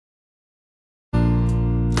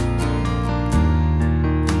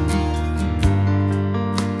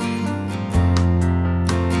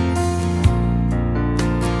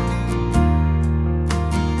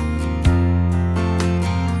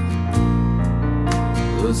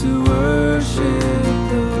Those who worship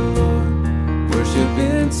the Lord worship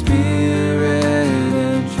in spirit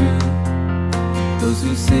and truth. Those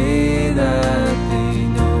who say that they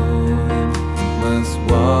know Him must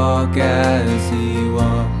walk as He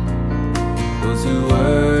walked. Those who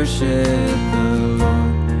worship the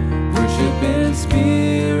Lord worship in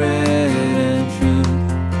spirit and truth.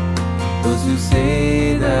 Those who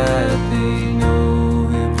say that they know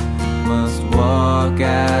Him must walk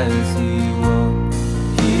as He walked.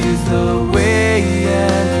 He is the way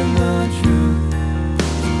and the truth,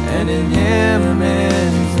 and in Him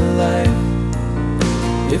is the life.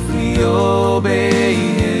 If we obey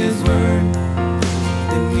His word,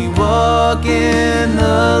 then we walk in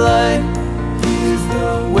the light. He is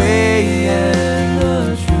the way and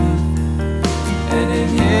the truth, and in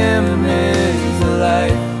Him is the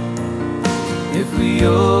life. If we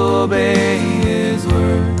obey His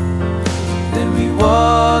word, then we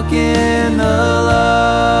walk in the light.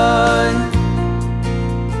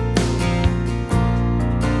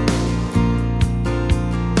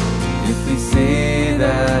 If we say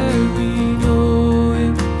that we know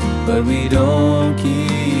Him, but we don't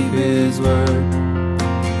keep His word,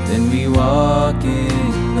 then we walk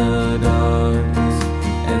in the darkness,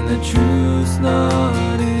 and the truth's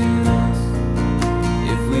not in us.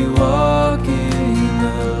 If we walk in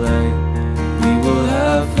the light, we will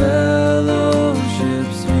have fellowship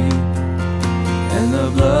sweet, and the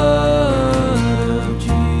blood of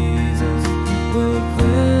Jesus will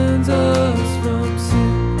cleanse us from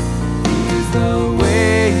sin. He is the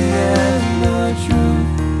way and the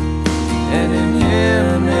truth, and in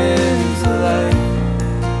Him is the life.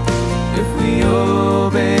 If we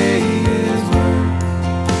obey His word,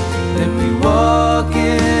 then we walk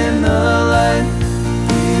in the light.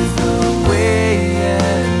 He is the way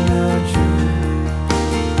and the truth,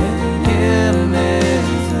 and in Him is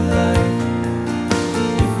the life.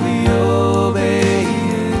 If we obey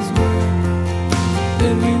His word,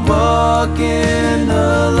 then we walk in the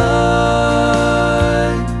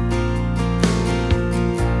light.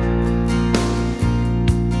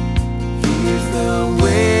 He is the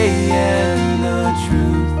way and the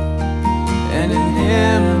truth, and in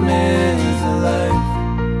Him is the life.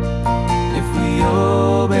 If we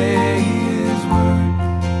obey His word,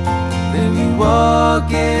 then we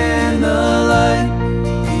walk in the light.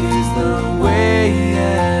 He is the way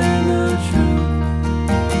and the truth,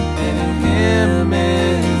 and in Him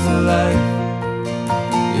is the life.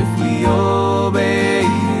 If we obey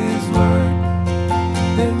His word,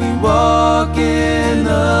 then we walk in the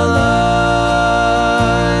light.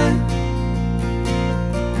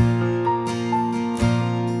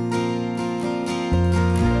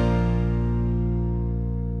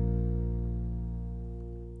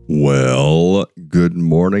 Well, good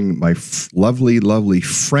morning, my lovely, lovely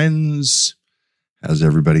friends. How's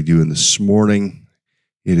everybody doing this morning?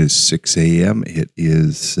 It is 6 a.m. It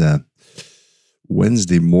is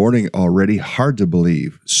Wednesday morning already. Hard to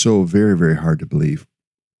believe. So very, very hard to believe.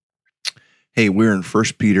 Hey, we're in 1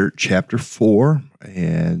 Peter chapter 4,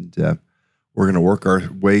 and we're going to work our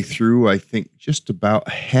way through, I think, just about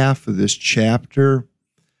half of this chapter.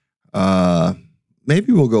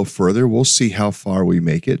 Maybe we'll go further. We'll see how far we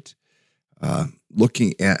make it.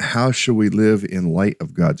 Looking at how should we live in light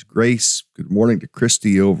of God's grace. Good morning to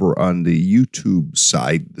Christy over on the YouTube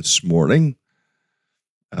side this morning.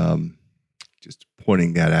 Just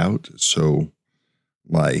pointing that out so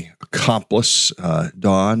my accomplice,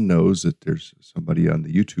 Dawn, knows that there's somebody on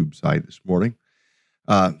the YouTube side this morning.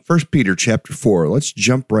 1 Peter chapter 4. Let's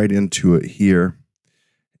jump right into it here.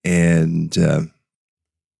 And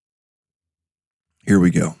here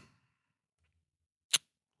we go.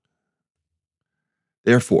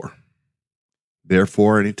 Therefore,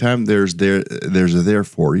 anytime there's a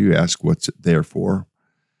therefore, you ask what's it there for.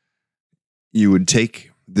 You would take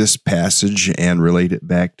this passage and relate it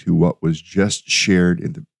back to what was just shared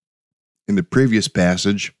in the previous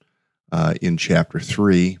passage in chapter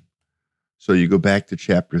 3. So you go back to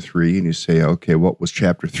chapter 3 and you say, okay, what was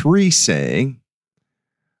chapter 3 saying?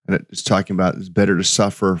 And it's talking about it's better to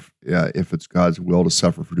suffer if it's God's will to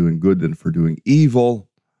suffer for doing good than for doing evil.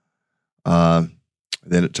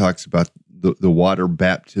 Then it talks about the water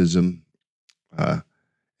baptism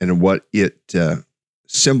and what it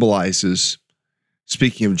symbolizes.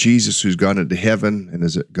 Speaking of Jesus, who's gone into heaven and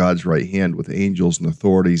is at God's right hand with angels and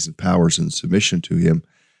authorities and powers in submission to Him.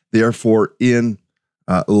 Therefore, in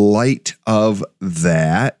light of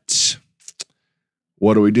that,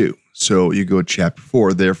 what do? So you go to chapter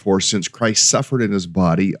 4. Therefore, since Christ suffered in His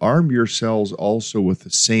body, arm yourselves also with the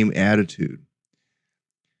same attitude.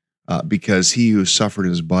 Because he who suffered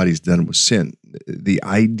in his body is done with sin. The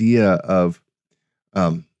idea of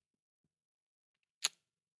Um,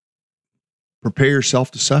 prepare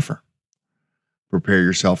yourself to suffer. Prepare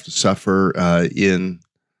yourself to suffer in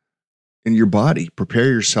your body. Prepare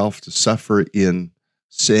yourself to suffer in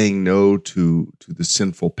saying no to the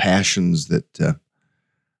sinful passions that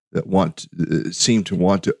seem to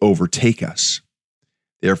want to overtake us.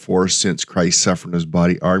 Therefore, since Christ suffered in his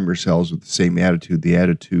body, arm yourselves with the same attitude, the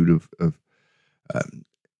attitude of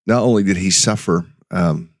not only did he suffer,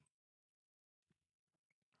 not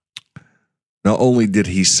only did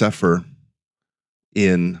he suffer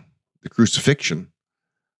in the crucifixion,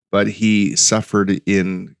 but he suffered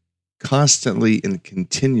in constantly and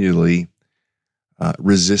continually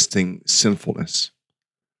resisting sinfulness.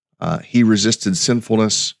 He resisted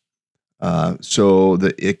sinfulness so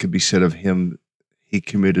that it could be said of him, he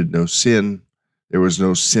committed no sin. There was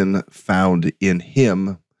no sin found in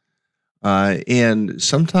him. And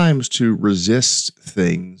sometimes to resist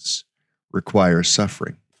things requires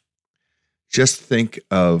suffering. Just think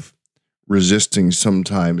of resisting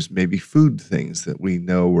sometimes maybe food things that we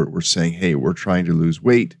know we're saying, hey, we're trying to lose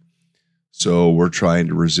weight, so we're trying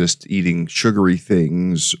to resist eating sugary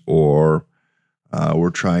things, or we're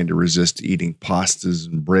trying to resist eating pastas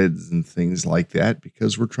and breads and things like that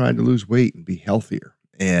because we're trying to lose weight and be healthier.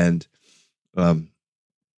 And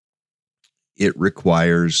it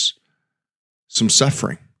requires some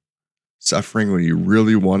suffering. Suffering when you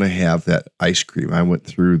really want to have that ice cream. I went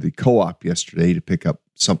through the co-op yesterday to pick up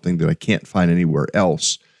something that I can't find anywhere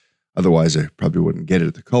else. Otherwise, I probably wouldn't get it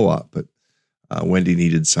at the co-op. But Wendy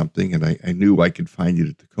needed something, and I knew I could find it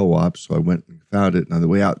at the co-op, so I went and found it. And on the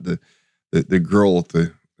way out, the girl at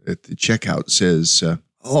the checkout says,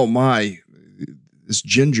 "Oh my, this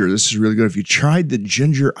ginger, this is really good. Have you tried the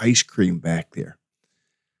ginger ice cream back there?"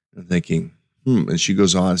 And I'm thinking, And she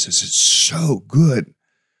goes on and says, "It's so good.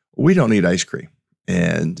 We don't need ice cream."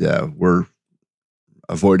 And we're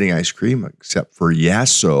avoiding ice cream except for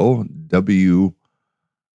Yasso, Yasso,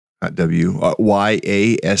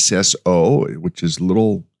 which is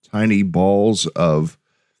little tiny balls of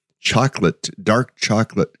chocolate, dark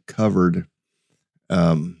chocolate covered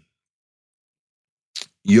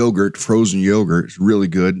yogurt, frozen yogurt. It's really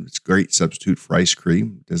good. It's a great substitute for ice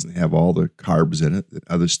cream. It doesn't have all the carbs in it that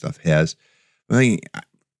other stuff has. I think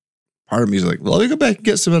part of me is like, well, let me go back and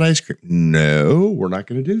get some of that ice cream. No, we're not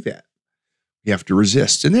going to do that. We have to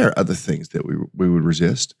resist. And there are other things that we would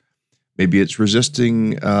resist. Maybe it's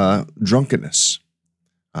resisting drunkenness.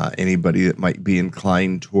 Anybody that might be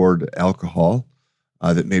inclined toward alcohol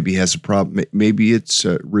that maybe has a problem. Maybe it's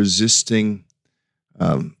resisting.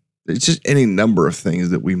 It's just any number of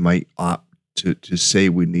things that we might opt to say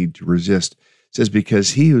we need to resist. It says,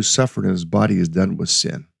 because he who suffered in his body is done with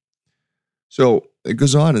sin. So it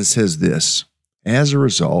goes on and says this: as a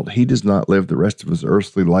result, he does not live the rest of his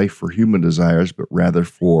earthly life for human desires, but rather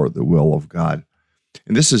for the will of God.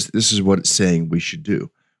 And this is what it's saying we should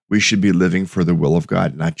do. We should be living for the will of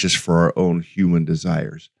God, not just for our own human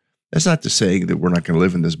desires. That's not to say that we're not going to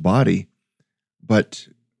live in this body, but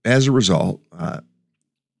as a result,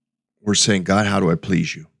 we're saying, God, how do I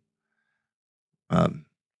please you? And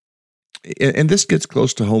this gets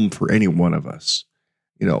close to home for any one of us.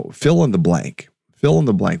 You know, fill in the blank. Fill in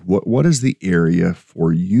the blank. What is the area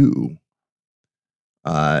for you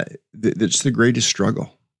that's the greatest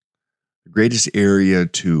struggle? The greatest area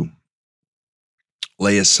to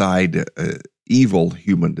lay aside evil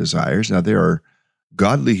human desires. Now, there are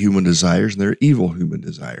godly human desires and there are evil human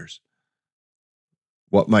desires.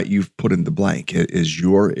 What might you put in the blank is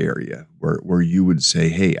your area where you would say,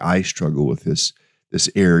 hey, I struggle with this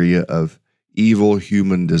area of evil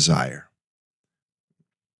human desire.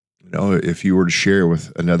 You know, if you were to share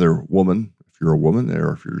with another woman, if you're a woman,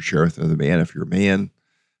 or if you're to share with another man, if you're a man,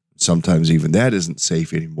 sometimes even that isn't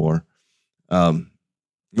safe anymore. What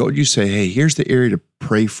would you say? Hey, here's the area to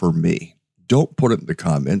pray for me. Don't put it in the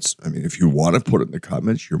comments. I mean, if you want to put it in the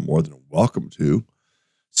comments, you're more than welcome to.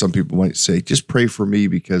 Some people might say, just pray for me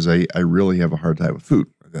because I really have a hard time with food.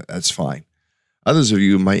 That's fine. Others of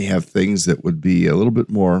you might have things that would be a little bit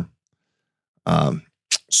more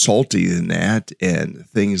salty than that, and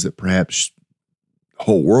things that perhaps the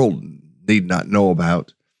whole world need not know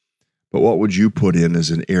about. But what would you put in as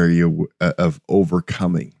an area of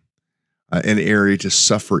overcoming, an area to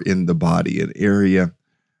suffer in the body, an area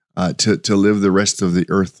to live the rest of the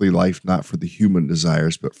earthly life, not for the human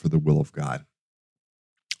desires, but for the will of God?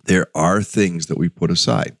 There are things that we put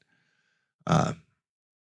aside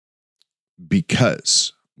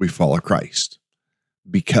because we follow Christ,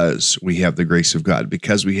 because we have the grace of God,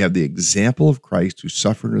 because we have the example of Christ who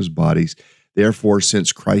suffered in his bodies. Therefore,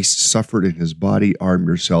 since Christ suffered in his body, arm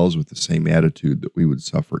yourselves with the same attitude that we would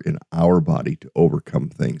suffer in our body to overcome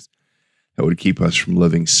things that would keep us from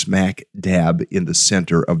living smack dab in the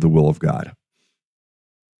center of the will of God.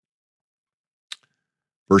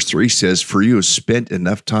 Verse 3 says, for you have spent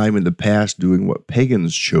enough time in the past doing what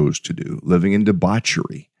pagans chose to do, living in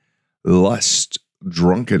debauchery, lust,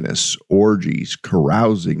 drunkenness, orgies,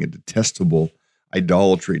 carousing, and detestable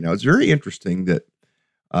idolatry. Now, it's very interesting that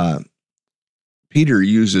Peter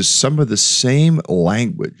uses some of the same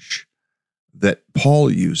language that Paul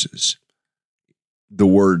uses. The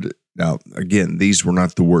word, now, again, these were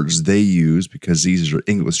not the words they use because these are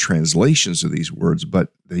English translations of these words,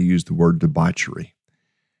 but they use the word debauchery.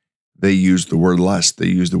 They use the word lust. They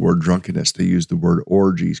use the word drunkenness. They use the word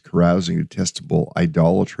orgies, carousing, detestable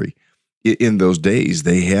idolatry. In those days,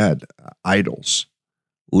 they had idols,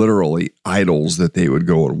 literally idols that they would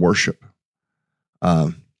go and worship.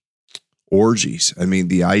 Orgies. I mean,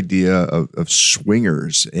 the idea of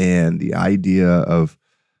swingers and the idea of,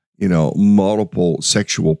 multiple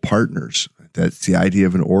sexual partners. That's the idea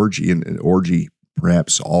of an orgy, and an orgy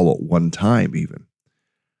perhaps all at one time even.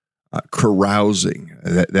 Carousing,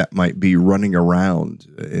 that might be running around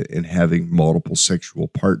and having multiple sexual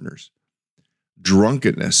partners.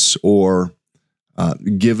 Drunkenness, or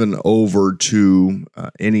given over to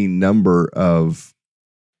any number of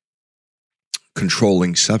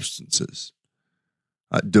controlling substances.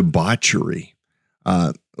 Debauchery.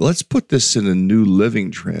 Let's put this in a New Living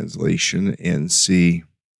Translation and see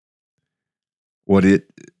what it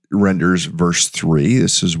renders. Verse 3,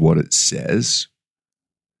 this is what it says.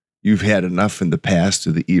 You've had enough in the past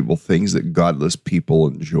of the evil things that godless people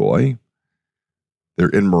enjoy. Their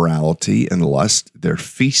immorality and lust, their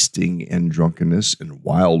feasting and drunkenness and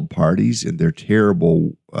wild parties, and their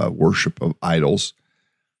terrible worship of idols.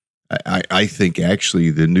 I think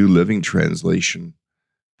actually the New Living Translation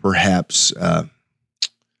perhaps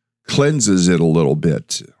cleanses it a little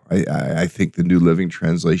bit. I think the New Living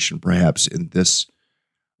Translation perhaps in this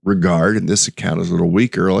regard, and this account is a little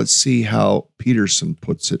weaker. Let's see how Peterson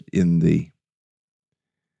puts it in the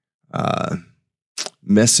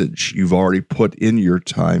message you've already put in your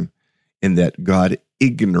time, in that God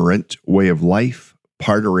ignorant way of life,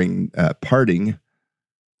 partying,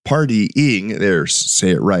 there, say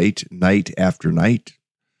it right, night after night,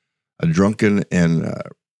 a drunken and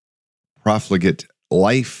profligate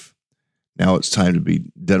life. Now it's time to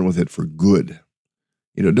be done with it for good.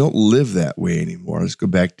 Don't live that way anymore. Let's go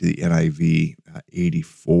back to the NIV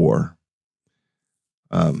 84.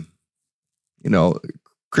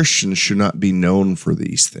 Christians should not be known for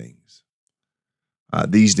these things.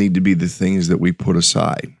 These need to be the things that we put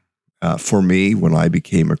aside. For me, when I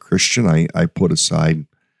became a Christian, I put aside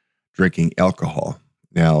drinking alcohol.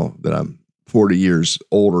 Now that I'm 40 years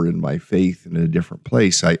older in my faith and in a different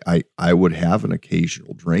place, I would have an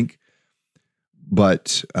occasional drink,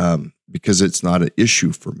 but because it's not an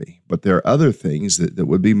issue for me. But there are other things that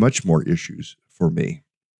would be much more issues for me.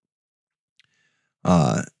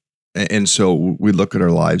 And so we look at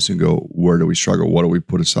our lives and go, where do we struggle? What do we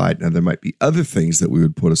put aside? Now, there might be other things that we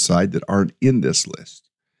would put aside that aren't in this list.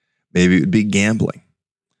 Maybe it would be gambling.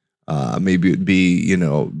 Maybe it would be,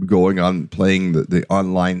 going on playing the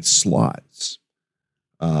online slots.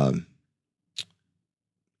 Any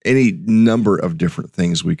number of different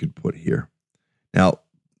things we could put here. Now,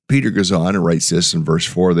 Peter goes on and writes this in verse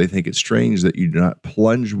 4, they think it strange that you do not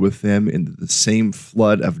plunge with them into the same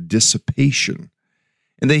flood of dissipation,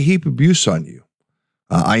 and they heap abuse on you.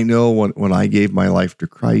 I know when I gave my life to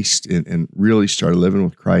Christ and really started living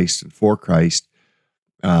with Christ and for Christ,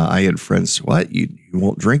 I had friends, what, you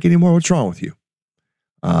won't drink anymore? What's wrong with you?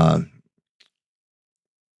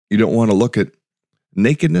 You don't want to look at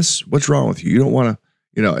nakedness? What's wrong with you? You don't want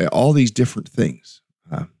to, all these different things.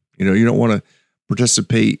 You don't want to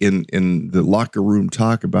participate in the locker room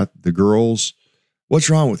talk about the girls. What's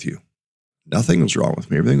wrong with you? Nothing was wrong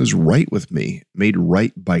with me. Everything was right with me, made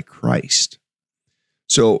right by Christ.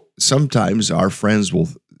 So sometimes our friends will,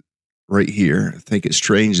 right here, think it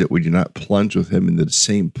strange that we do not plunge with him into the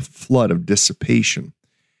same flood of dissipation,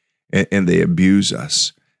 and they abuse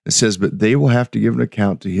us. It says, but they will have to give an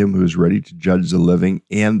account to him who is ready to judge the living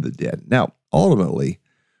and the dead. Now, ultimately,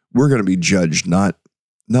 we're going to be judged not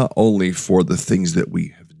only for the things that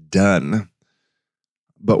we have done,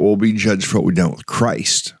 but we'll be judged for what we've done with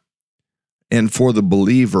Christ. And for the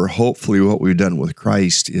believer, hopefully what we've done with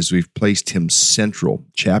Christ is we've placed him central.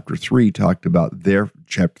 Chapter 3 talked about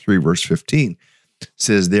chapter 3, verse 15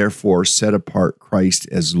 says, therefore, set apart Christ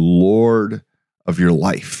as Lord of your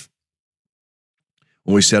life.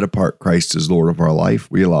 When we set apart Christ as Lord of our life,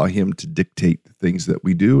 we allow him to dictate the things that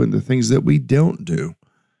we do and the things that we don't do.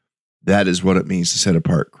 That is what it means to set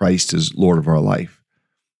apart Christ as Lord of our life.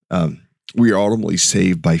 We are ultimately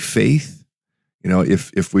saved by faith.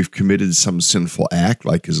 If we've committed some sinful act,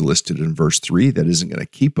 like is listed in verse 3, that isn't going to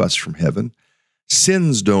keep us from heaven.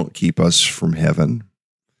 Sins don't keep us from heaven.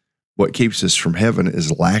 What keeps us from heaven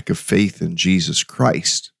is lack of faith in Jesus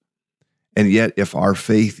Christ. And yet, if our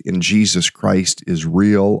faith in Jesus Christ is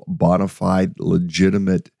real, bona fide,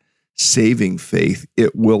 legitimate, saving faith,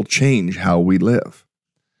 it will change how we live.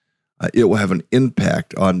 It will have an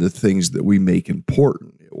impact on the things that we make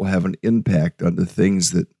important. It will have an impact on the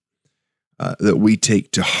things that we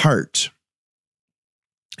take to heart.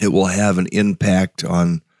 It will have an impact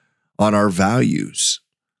on our values.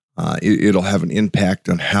 It'll have an impact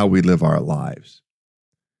on how we live our lives.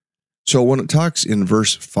 So when it talks in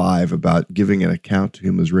verse 5 about giving an account to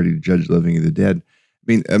him who is ready to judge the living and the dead,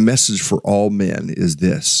 a message for all men is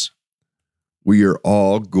this: we are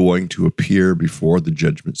all going to appear before the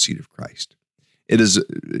judgment seat of Christ.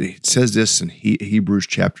 It says this in Hebrews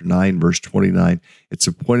chapter 9, verse 29, it's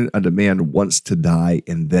appointed unto man once to die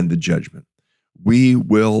and then the judgment. We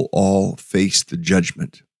will all face the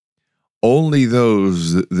judgment. Only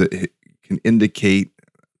those that can indicate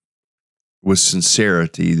with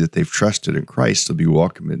sincerity that they've trusted in Christ will be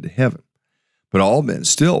welcomed into heaven. But all men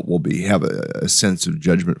still will have a sense of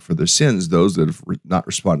judgment for their sins. Those that have not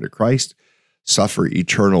responded to Christ suffer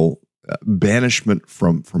eternal banishment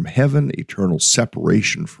from heaven, eternal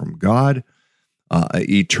separation from God,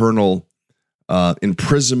 eternal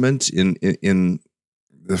imprisonment in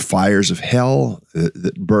the fires of hell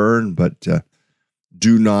that burn, but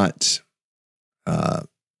do not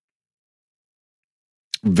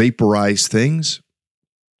vaporize things.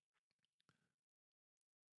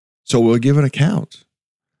 So we'll give an account.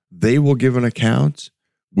 They will give an account.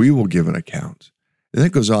 We will give an account. And then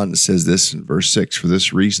it goes on and says this in verse 6, for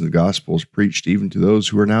this reason the gospel is preached even to those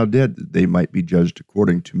who are now dead, that they might be judged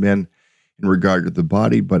according to men in regard to the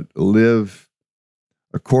body, but live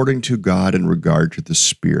according to God in regard to the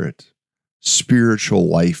Spirit. Spiritual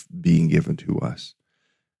life being given to us.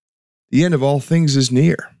 The end of all things is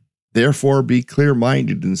near. Therefore, be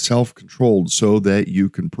clear-minded and self-controlled so that you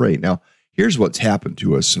can pray. Now, here's what's happened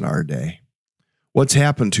to us in our day. What's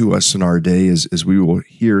happened to us in our day is we will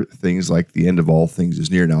hear things like the end of all things is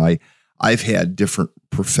near. Now, I've had different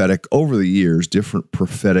prophetic, over the years, different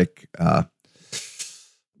prophetic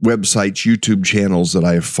websites, YouTube channels that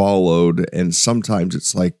I have followed, and sometimes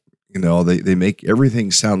it's like, they make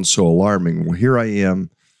everything sound so alarming. Well, here I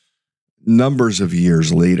am, numbers of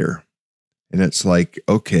years later, and it's like,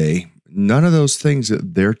 okay, none of those things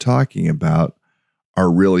that they're talking about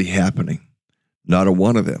are really happening. Not a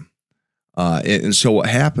one of them. And so what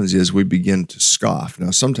happens is we begin to scoff.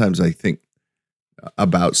 Now, sometimes I think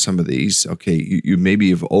about some of these, okay, you maybe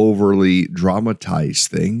have overly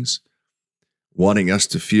dramatized things, wanting us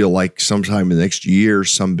to feel like sometime in the next year,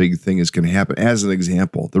 some big thing is going to happen. As an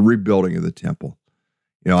example, the rebuilding of the temple.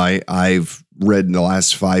 I've read in the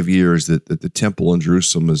last 5 years that the temple in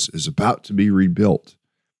Jerusalem is about to be rebuilt.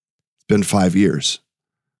 It's been 5 years.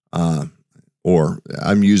 Or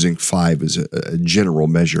I'm using 5 as a general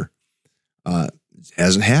measure. It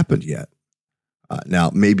hasn't happened yet.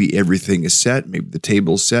 Now, maybe everything is set. Maybe the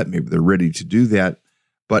table's set. Maybe they're ready to do that.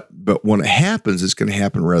 But when it happens, it's going to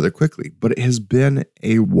happen rather quickly. But it has been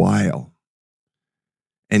a while.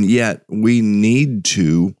 And yet, we need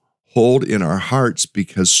to hold in our hearts,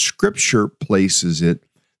 because Scripture places it,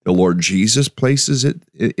 the Lord Jesus places it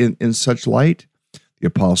in such light. The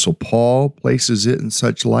Apostle Paul places it in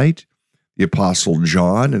such light. The Apostle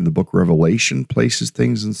John in the book of Revelation places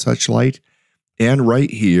things in such light. And right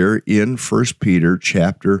here in 1 Peter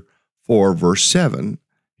chapter 4, verse 7,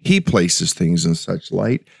 he places things in such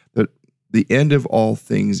light that the end of all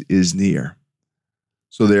things is near.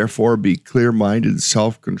 So therefore, be clear-minded,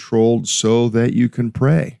 self-controlled, so that you can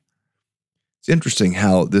pray. It's interesting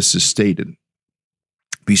how this is stated.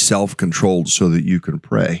 Be self-controlled so that you can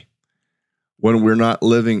pray. When we're not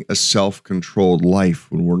living a self-controlled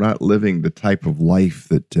life, when we're not living the type of life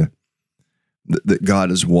that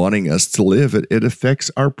God is wanting us to live, it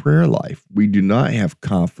affects our prayer life. We do not have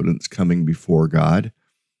confidence coming before God.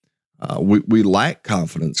 We lack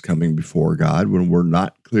confidence coming before God when we're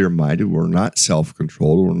not clear-minded, we're not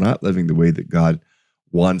self-controlled, we're not living the way that God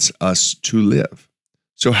wants us to live.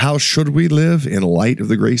 So how should we live in light of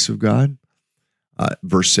the grace of God?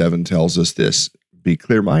 Verse 7 tells us this: be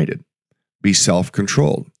clear-minded, be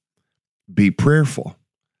self-controlled, be prayerful.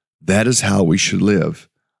 That is how we should live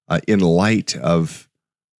in light of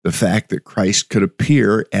the fact that Christ could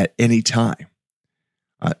appear at any time.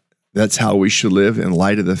 That's how we should live in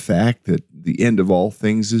light of the fact that the end of all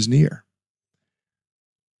things is near.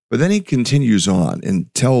 But then he continues on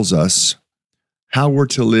and tells us how we're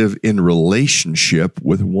to live in relationship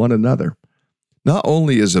with one another. Not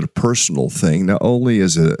only is it a personal thing, not only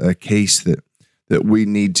is it a case that we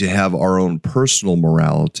need to have our own personal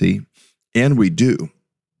morality, and we do.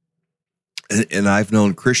 And I've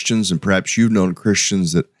known Christians, and perhaps you've known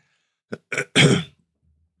Christians that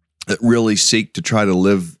that really seek to try to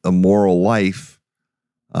live a moral life,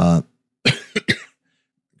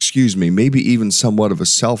 excuse me, maybe even somewhat of a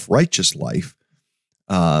self-righteous life,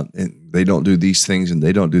 and they don't do these things, and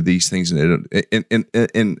they don't do these things, and they don't.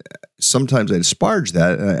 And sometimes I disparage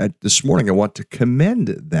that. This morning, I want to commend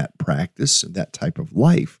that practice and that type of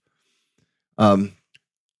life,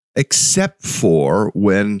 except for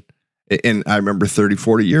when. And I remember 30,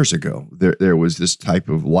 40 years ago, there was this type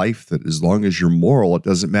of life that as long as you're moral, it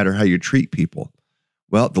doesn't matter how you treat people.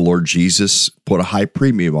 Well, the Lord Jesus put a high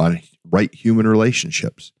premium on right human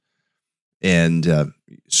relationships. And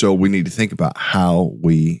so we need to think about how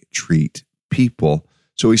we treat people.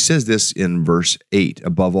 So he says this in verse 8,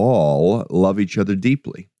 above all, love each other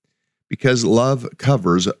deeply, because love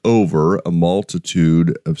covers over a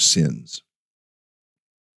multitude of sins.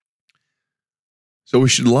 So we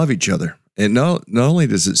should love each other. And not only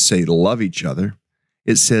does it say to love each other,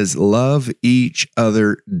 it says love each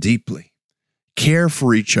other deeply. Care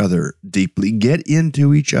for each other deeply. Get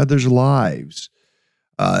into each other's lives.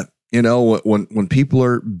 When people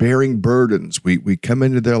are bearing burdens, we come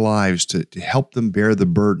into their lives to help them bear the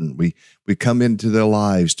burden. We come into their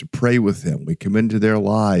lives to pray with them. We come into their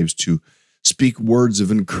lives to speak words of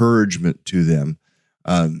encouragement to them.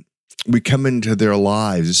 We come into their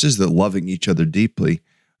lives. This is the loving each other deeply,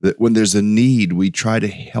 that when there's a need, we try to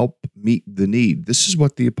help meet the need. This is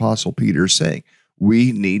what the Apostle Peter is saying.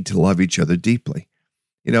 We need to love each other deeply.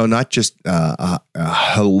 Not just a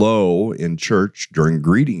hello in church during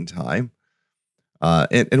greeting time.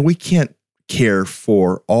 And we can't care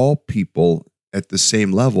for all people at the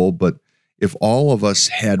same level, but if all of us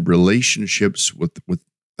had relationships with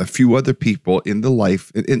a few other people in the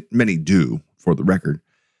life, and many do, for the record,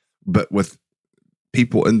 but with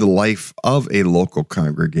people in the life of a local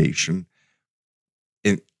congregation,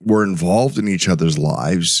 and we're involved in each other's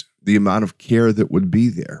lives, the amount of care that would be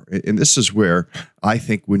there. And this is where I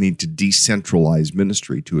think we need to decentralize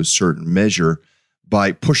ministry to a certain measure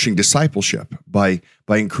by pushing discipleship, by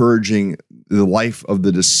encouraging the life of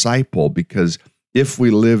the disciple, because if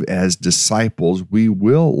we live as disciples, we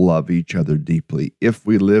will love each other deeply. If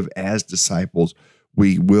we live as disciples,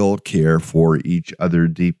 we will care for each other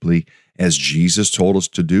deeply, as Jesus told us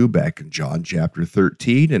to do back in John chapter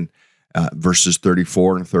 13 and verses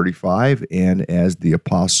 34 and 35, and as the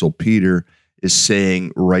Apostle Peter is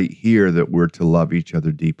saying right here that we're to love each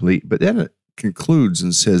other deeply. But then it concludes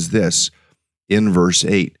and says this in verse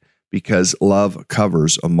 8, because love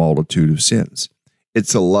covers a multitude of sins.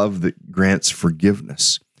 It's a love that grants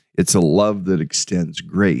forgiveness. It's a love that extends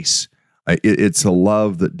grace. It's a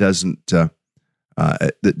love that doesn't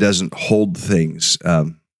hold things,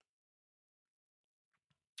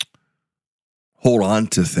 hold on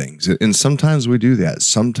to things. And sometimes we do that.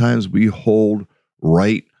 Sometimes we hold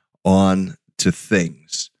right on to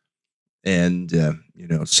things. And,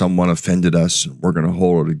 someone offended us, and we're going to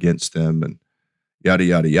hold it against them, and yada,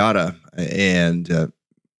 yada, yada. And,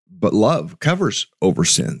 but love covers over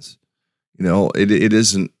sins. It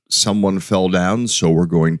isn't someone fell down, so we're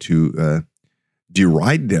going to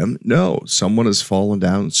deride them. No, someone has fallen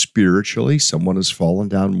down spiritually. Someone has fallen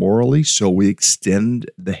down morally. So we extend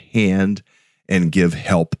the hand and give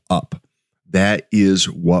help up. That is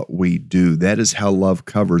what we do. That is how love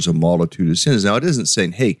covers a multitude of sins. Now, it isn't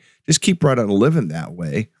saying, hey, just keep right on living that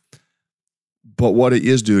way. But what it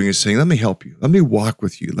is doing is saying, let me help you. Let me walk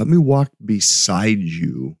with you. Let me walk beside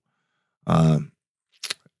you. Let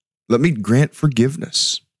me grant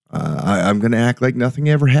forgiveness. I'm going to act like nothing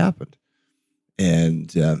ever happened.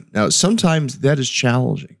 And now sometimes that is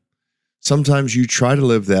challenging. Sometimes you try to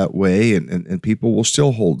live that way, and people will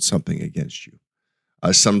still hold something against you.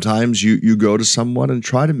 Sometimes you go to someone and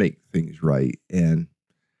try to make things right, and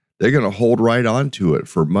they're going to hold right on to it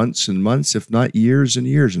for months and months, if not years and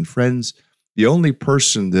years. And friends, the only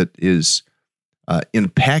person that is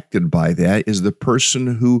impacted by that is the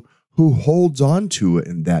person who holds on to it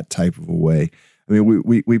in that type of a way. I mean,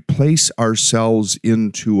 we place ourselves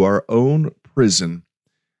into our own prison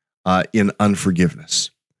in unforgiveness.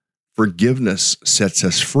 Forgiveness sets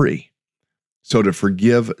us free. So to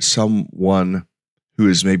forgive someone who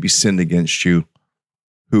has maybe sinned against you,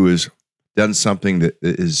 who has done something that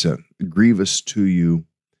is grievous to you,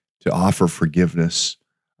 to offer forgiveness,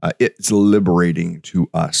 It's liberating to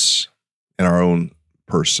us in our own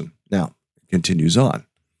person. Now, it continues on.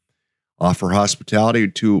 Offer hospitality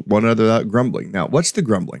to one another without grumbling. Now, what's the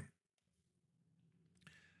grumbling?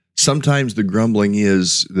 Sometimes the grumbling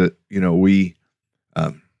is that,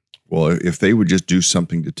 if they would just do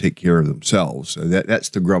something to take care of themselves, that's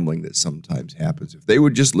the grumbling that sometimes happens. If they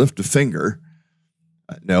would just lift a finger,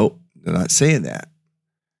 no, they're not saying that.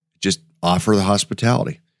 Just offer the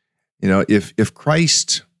hospitality. If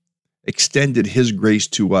Christ extended his grace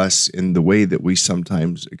to us in the way that we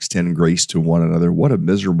sometimes extend grace to one another, what a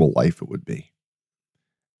miserable life it would be.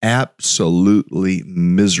 Absolutely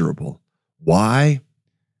miserable. Why?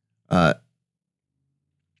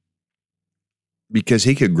 Because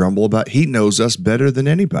he could grumble about, he knows us better than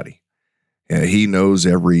anybody. He knows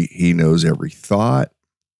every thought.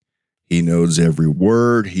 He knows every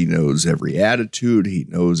word. He knows every attitude. He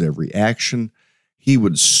knows every action. He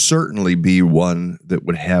would certainly be one that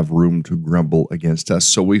would have room to grumble against us.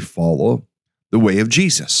 So we follow the way of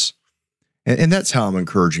Jesus. And that's how I'm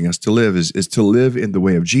encouraging us to live, is to live in the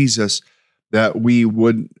way of Jesus, that we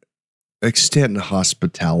would extend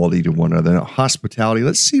hospitality to one another. Now, hospitality,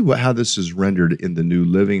 let's see how this is rendered in the New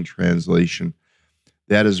Living Translation.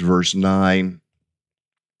 That is verse 9.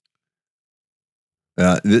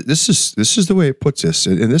 This is the way it puts this.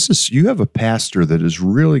 And this is, you have a pastor that is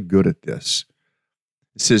really good at this.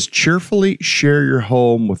 It says, cheerfully share your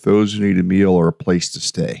home with those who need a meal or a place to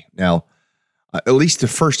stay. Now, at least the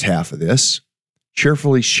first half of this,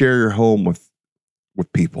 cheerfully share your home with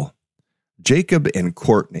people. Jacob and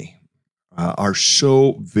Courtney are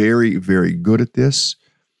so very, very good at this.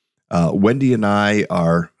 Wendy and I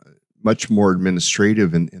are much more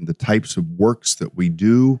administrative in the types of works that we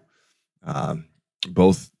do,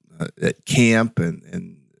 both at camp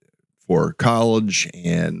and for college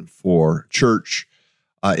and for church.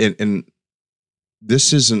 And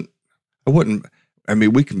this isn't,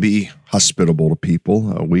 we can be hospitable to people.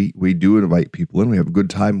 We do invite people in. We have a good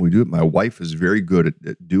time. We do it. My wife is very good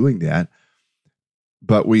at doing that.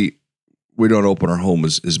 But we don't open our home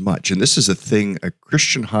as much. And this is a thing, a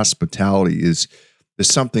Christian hospitality is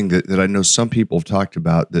something that I know some people have talked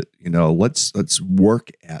about, that, let's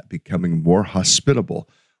work at becoming more hospitable.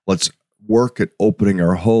 Let's work at opening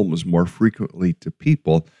our homes more frequently to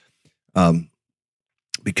people,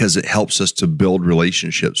 because it helps us to build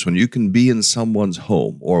relationships. When you can be in someone's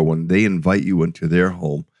home, or when they invite you into their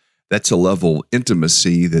home, that's a level of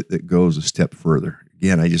intimacy that goes a step further.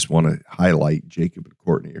 Again, I just want to highlight Jacob and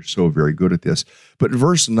Courtney are so very good at this. But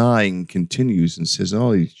verse 9 continues and says,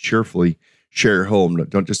 you cheerfully share your home.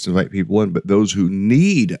 Don't just invite people in, but those who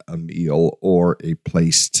need a meal or a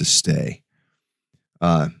place to stay.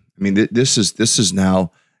 This is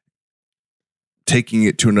now taking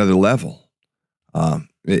it to another level. And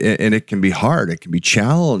it can be hard. It can be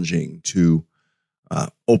challenging to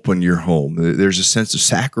open your home. There's a sense of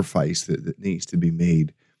sacrifice that needs to be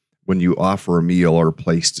made when you offer a meal or a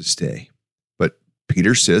place to stay. But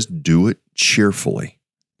Peter says, do it cheerfully.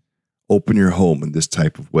 Open your home in this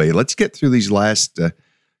type of way. Let's get through these last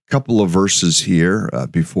couple of verses here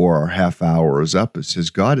before our half hour is up. It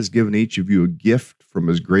says, God has given each of you a gift from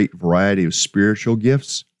his great variety of spiritual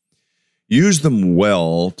gifts. Use them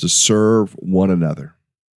well to serve one another.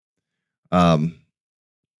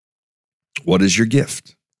 What is your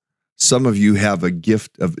gift? Some of you have a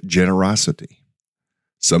gift of generosity.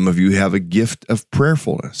 Some of you have a gift of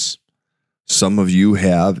prayerfulness. Some of you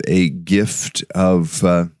have a gift of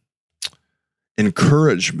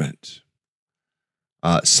encouragement.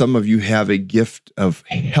 Some of you have a gift of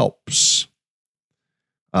helps.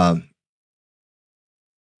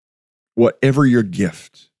 Whatever your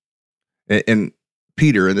gift. And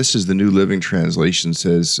Peter, and this is the New Living Translation,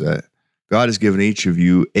 says, God has given each of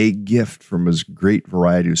you a gift from his great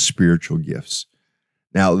variety of spiritual gifts.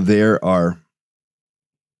 Now there are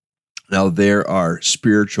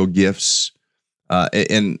spiritual gifts,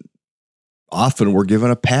 and often we're given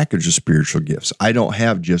a package of spiritual gifts. I don't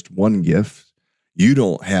have just one gift. You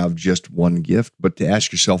don't have just one gift, but to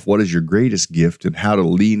ask yourself, what is your greatest gift, and how to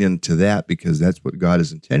lean into that, because that's what God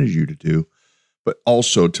has intended you to do, but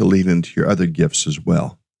also to lean into your other gifts as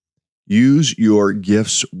well. Use your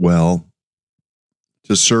gifts well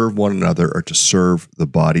to serve one another or to serve the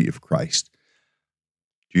body of Christ.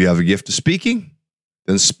 Do you have a gift of speaking?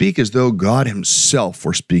 Then speak as though God himself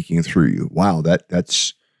were speaking through you. Wow,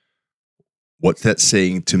 that's what's that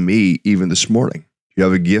saying to me even this morning. You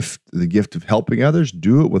have a gift, the gift of helping others,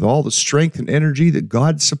 do it with all the strength and energy that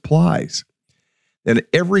God supplies. And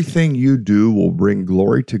everything you do will bring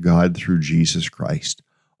glory to God through Jesus Christ.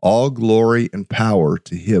 All glory and power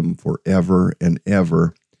to him forever and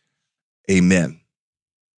ever. Amen.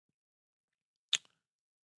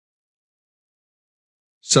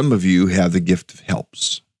 Some of you have the gift of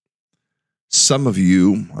helps. Some of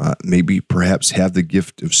you maybe perhaps have the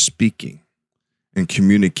gift of speaking and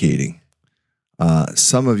communicating.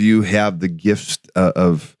 Some of you have the gift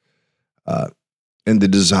of and the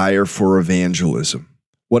desire for evangelism.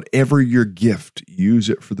 Whatever your gift, use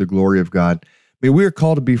it for the glory of God. I mean, we are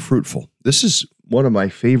called to be fruitful. This is one of my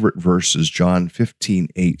favorite verses. John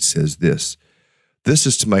 15:8 says this. This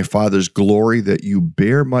is to my Father's glory that you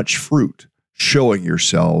bear much fruit, showing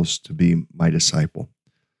yourselves to be my disciple.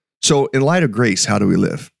 So in light of grace, how do we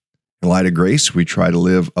live? In light of grace, we try to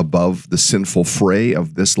live above the sinful fray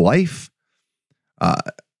of this life.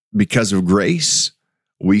 Because of grace,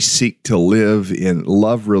 we seek to live in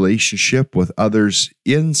love relationship with others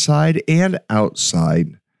inside and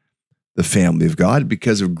outside the family of God.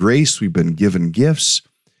 Because of grace, we've been given gifts.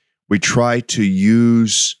 We try to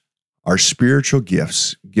use our spiritual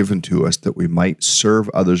gifts given to us that we might serve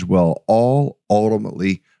others well, all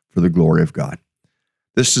ultimately for the glory of God.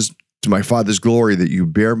 This is to my Father's glory that you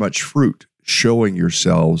bear much fruit, showing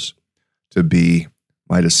yourselves to be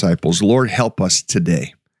my disciples. Lord, help us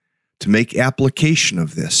today to make application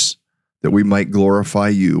of this, that we might glorify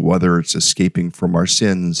you, whether it's escaping from our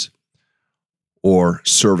sins or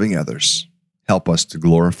serving others. Help us to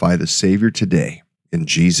glorify the Savior today, in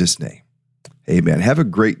Jesus' name. Amen. Have a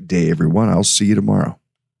great day, everyone. I'll see you tomorrow.